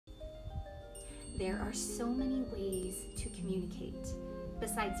There are so many ways to communicate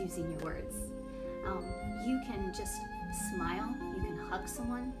besides using your words. You can just smile, you can hug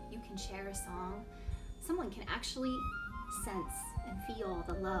someone, you can share a song. Someone can actually sense and feel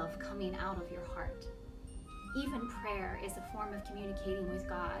the love coming out of your heart. Even prayer is a form of communicating with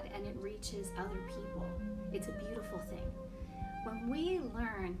God, and it reaches other people. It's a beautiful thing. When we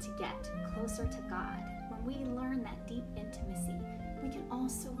learn to get closer to God, when we learn that deep intimacy, we can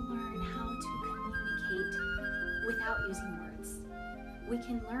also learn how to communicate without using words. We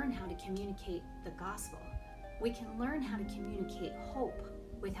can learn how to communicate the gospel. We can learn how to communicate hope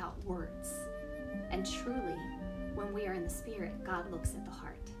without words. And truly, when we are in the Spirit, God looks at the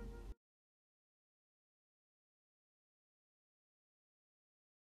heart.